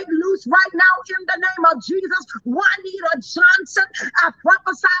to break loose right now in the name of Jesus. Juanita Johnson, I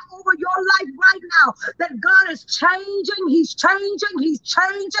prophesy over your life right now that God is changing. He's changing. He's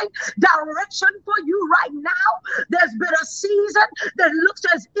changing direction for you right now. There's been a season that looks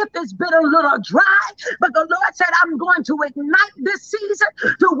as if it's been a little dry, but the Lord said, I'm going to ignite this season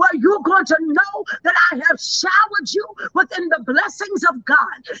to where you're going to know that I have showered you within the blessings of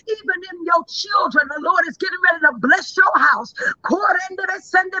God. Even in your children, the Lord is getting ready to bless your house.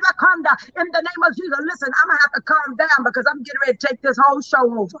 In the name of Jesus. Listen, I'm going to have to calm down because I'm getting ready to take this whole show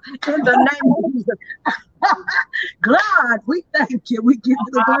over. In the name of Jesus. God, we thank you. We give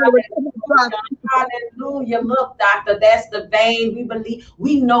you the glory. Hallelujah. Look, doctor, that's the vein. We believe,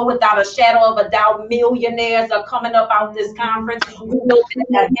 we know without a shadow of a doubt, millionaires are coming up out this conference. We know that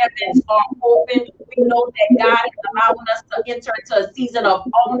the heavens are open. We know that God is allowing us to enter into a season of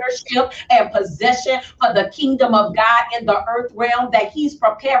ownership and possession for the kingdom of God in the earth realm, that he's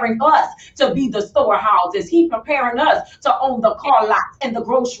preparing us to be the storehouses. He's preparing us to own the car lots and the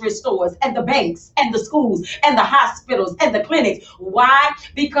grocery stores and the banks and the schools and the hospitals and the clinics. Why?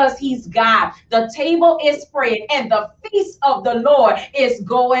 Because he's God. The table is spread and the feast of the Lord is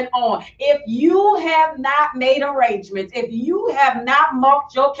going on. If you have not made arrangements, if you have not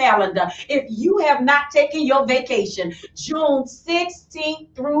marked your calendar, if you have not taken your vacation, June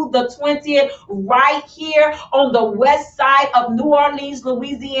 16th through the 20th, right here on the west side of New Orleans,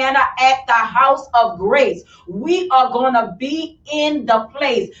 Louisiana, at the House of Grace, we are going to be in the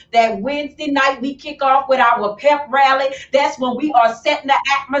place. That Wednesday night we kick off with our pep rally. That's when we are setting the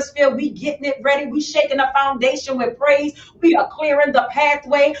atmosphere. We getting it ready. We shaking the foundation with praise. We are clearing the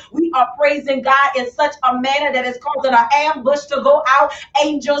pathway. We are praising God in such a manner that is causing an ambush to go out,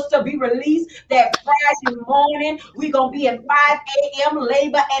 angels to be released. That Friday morning, we're going to be at 5 a.m.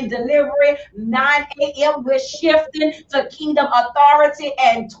 labor and delivery. 9 a.m. we're shifting to kingdom authority,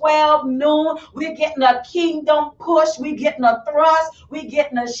 and 12 noon we're getting a kingdom push. We're getting a thrust. We're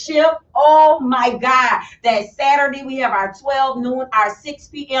getting a shift. Oh my God. That Saturday we have our 12 noon, our 6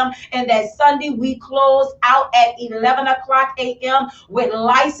 p.m. and that Sunday we close out at 11 o'clock a.m. with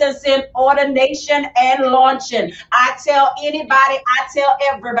licensing, ordination, and launching. I tell anybody, I tell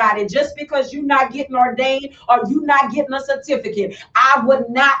everybody, just because you're not getting ordained or you're not getting a birth certificate. I would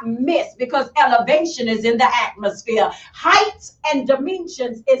not miss, because elevation is in the atmosphere. Heights and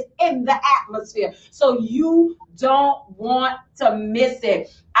dimensions is in the atmosphere. So you don't want to miss it.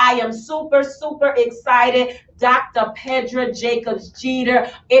 I am super, super excited. Dr. Pedra Jacobs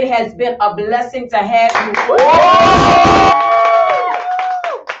Jeter, it has been a blessing to have you.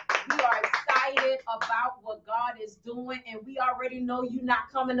 We are excited about what God is doing, and we already know you're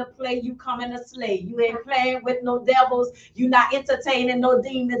not coming to play, you coming to slay. You ain't playing with no devils, you're not entertaining no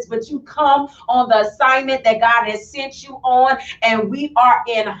demons, but you come on the assignment that God has sent you on, and we are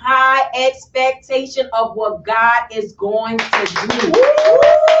in high expectation of what God is going to do.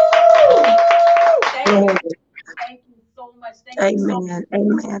 Thank you so much. Thank you so much.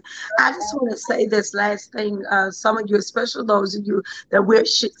 Amen. I just want to say this last thing. Some of you, especially those of you that we're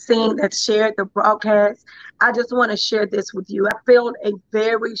seeing that shared the broadcast, I just want to share this with you. I felt a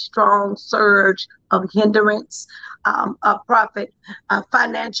very strong surge of hindrance, a prophet,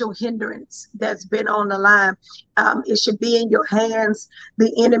 financial hindrance that's been on the line. It should be in your hands.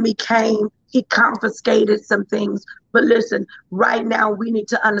 The enemy came. He confiscated some things. But listen, right now we need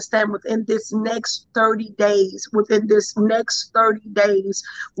to understand within this next 30 days,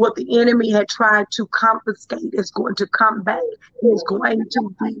 what the enemy had tried to confiscate is going to come back. Is going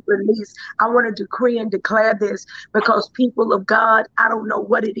to be released. I want to decree and declare this, because people of God, I don't know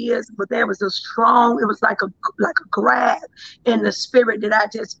what it is, but there was a strong, it was like a grab in the spirit that I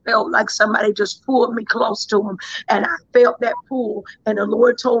just felt like somebody just pulled me close to him. And I felt that pull. And the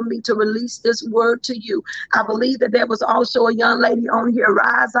Lord told me to release this word to you. I believe that there was also a young lady on here,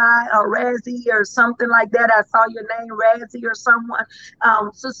 Razzie or something like that. I saw your name, Razzie or someone.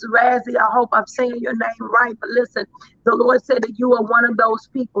 Sister Razzie, I hope I'm saying your name right. But listen, the Lord said that you are one of those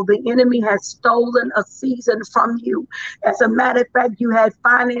people. The enemy has stolen a season from you. As a matter of fact, you had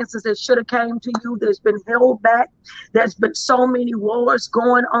finances that should have came to you. There's been held back. There's been so many wars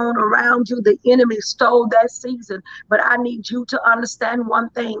going on around you. The enemy stole that season. But I need you to understand one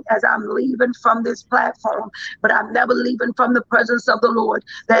thing as I'm leaving from this platform, but I'm never leaving from the presence of the Lord,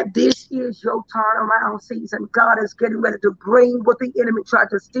 that this is your turnaround season. God is getting ready to bring what the enemy tried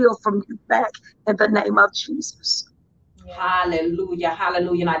to steal from you back in the name of Jesus. Hallelujah,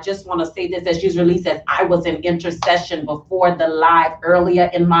 hallelujah. And I just want to say this as usually says, I was in intercession before the live earlier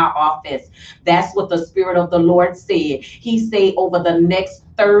in my office. That's what the Spirit of the Lord said. He said over the next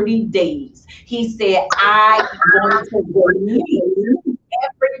 30 days, he said, I am going to release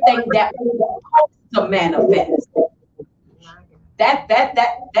everything that was supposed to manifest.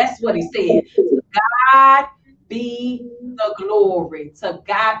 That's what he said. To God be the glory. To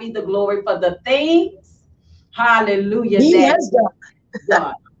God be the glory for the things. Hallelujah. He has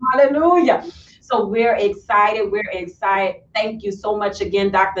done. Hallelujah. So we're excited. We're excited. Thank you so much again,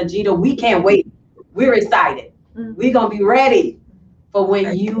 Dr. Jeter. We can't wait. We're excited. We're going to be ready for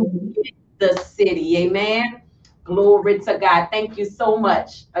when you hit the city. Amen. Glory to God. Thank you so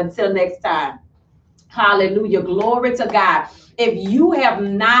much. Until next time. Hallelujah. Glory to God. If you have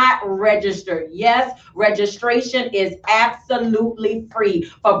not registered, yes, registration is absolutely free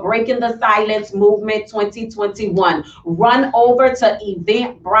for Breaking the Silence Movement 2021. Run over to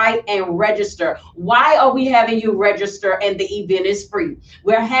Eventbrite and register. Why are we having you register and the event is free?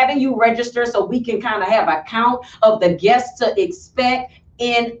 We're having you register so we can kind of have a count of the guests to expect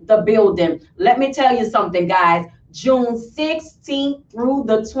in the building. Let me tell you something, guys. June 16th through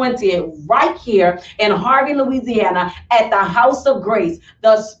the 20th, right here in Harvey, Louisiana, at the House of Grace.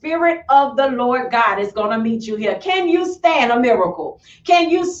 The Spirit of the Lord God is going to meet you here. Can you stand a miracle? Can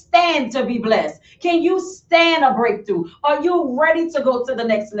you stand to be blessed? Can you stand a breakthrough? Are you ready to go to the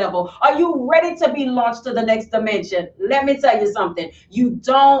next level? Are you ready to be launched to the next dimension? Let me tell you something. You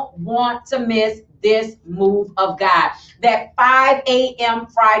don't want to miss this move of God. That 5 a.m.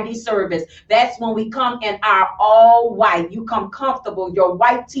 Friday service, that's when we come in our all white. You come comfortable, your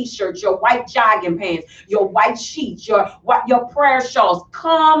white t-shirt, your white jogging pants, your white sheets, your prayer shawls.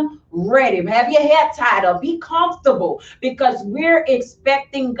 Come ready. Have your hair tied up. Be comfortable, because we're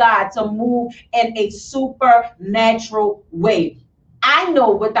expecting God to move in a supernatural way. I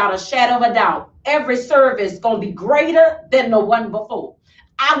know without a shadow of a doubt, every service is going to be greater than the one before.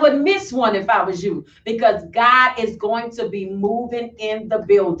 I would miss one if I was you, because God is going to be moving in the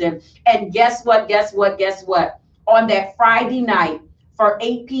building. And guess what? On that Friday night for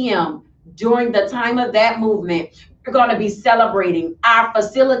 8 p.m., during the time of that movement, we're going to be celebrating our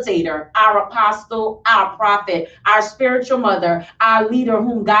facilitator, our apostle, our prophet, our spiritual mother, our leader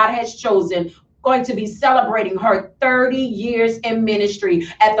whom God has chosen. going to be celebrating her 30 years in ministry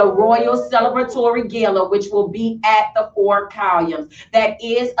at the Royal Celebratory Gala, which will be at the Fort Columns. That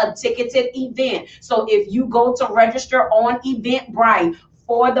is a ticketed event. So if you go to register on Eventbrite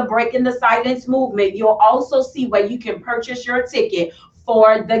for the Breaking the Silence movement, you'll also see where you can purchase your ticket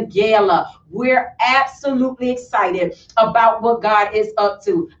for the gala. We're absolutely excited about what God is up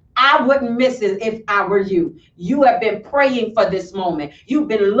to. I wouldn't miss it if I were you. You have been praying for this moment. You've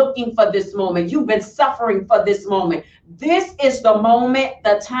been looking for this moment. You've been suffering for this moment. This is the moment,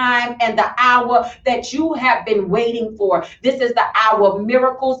 the time, and the hour that you have been waiting for. This is the hour of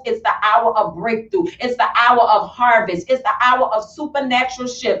miracles. It's the hour of breakthrough. It's the hour of harvest. It's the hour of supernatural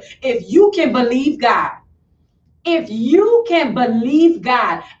shift. If you can believe God, if you can believe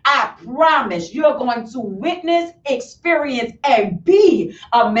God, I promise you're going to witness, experience, and be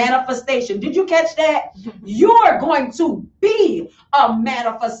a manifestation. Did you catch that? You're going to be a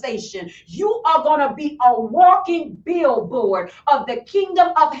manifestation. You are going to be a walking billboard of the kingdom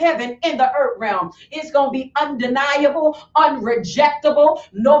of heaven in the earth realm. It's going to be undeniable, unrejectable.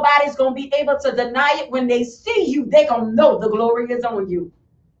 Nobody's going to be able to deny it. When they see you, they're going to know the glory is on you.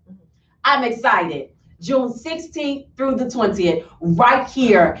 I'm excited. June 16th through the 20th, right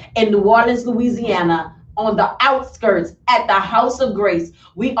here in New Orleans, Louisiana, on the outskirts at the House of Grace.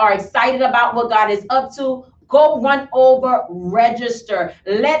 We are excited about what God is up to. Go run over, register.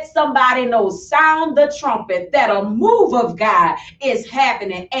 Let somebody know, sound the trumpet that a move of God is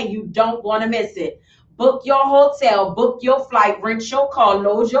happening and you don't want to miss it. Book your hotel, book your flight, rent your car,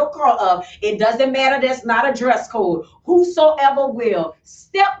 load your car up. It doesn't matter. There's not a dress code. Whosoever will,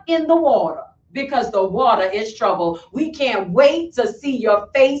 step in the water, because the water is trouble. We can't wait to see your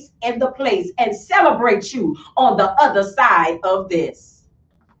face in the place and celebrate you on the other side of this.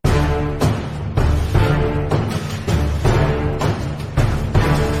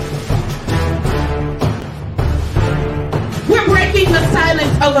 We're breaking the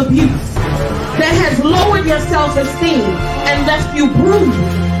silence of abuse that has lowered your self-esteem and left you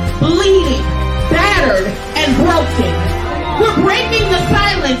bruised, bleeding, battered, and broken. We're breaking the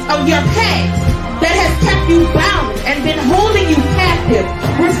silence of your past that has kept you bound and been holding you captive,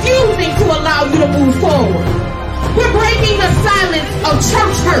 refusing to allow you to move forward. We're breaking the silence of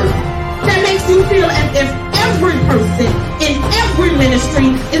church hurt that makes you feel as if every person in every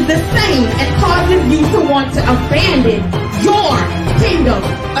ministry is the same and causes you to want to abandon your kingdom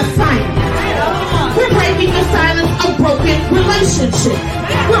assignment. We're breaking the silence of broken relationships.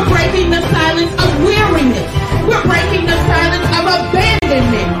 We're breaking the silence of weariness. We're breaking the silence of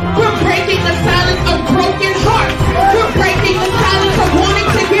abandonment. We're breaking the silence of broken hearts. We're breaking the silence of wanting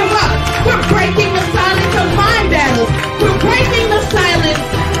to give up. We're breaking the silence of mind battles. We're breaking the silence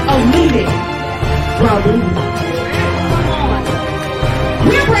of leading while leading.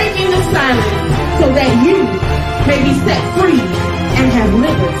 We're breaking the silence so that you may be set free and have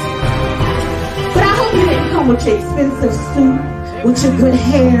liberty. But I hope you didn't come with your expensive suit, with your good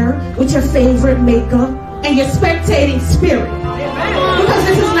hair, with your favorite makeup, and your spectating spirit. Because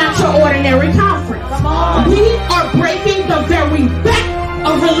this is not your ordinary conference. We are breaking the very back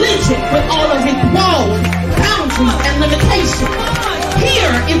of religion with all of its walls, boundaries, and limitations.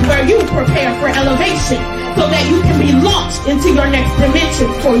 Here is where you prepare for elevation so that you can be launched into your next dimension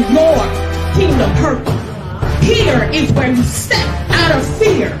for your kingdom purpose. Here is where you step out of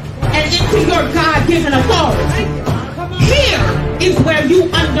fear and into your God-given authority. Here is where you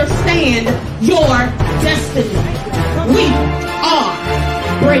understand your destiny. We are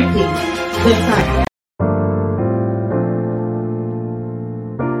breaking the cycle.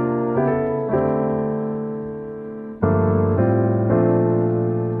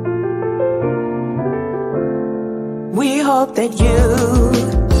 We hope that you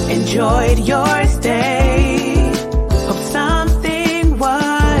enjoyed your stay. Hope something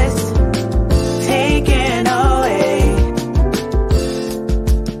was taken away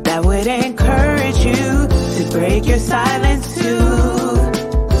that would encourage you to break your silence too.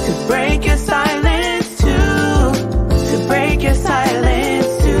 To break your silence too. To break your silence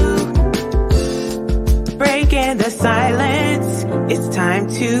too. Breaking the silence. It's time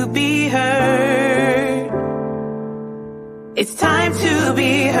to be heard. It's time to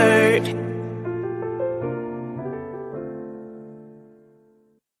be heard.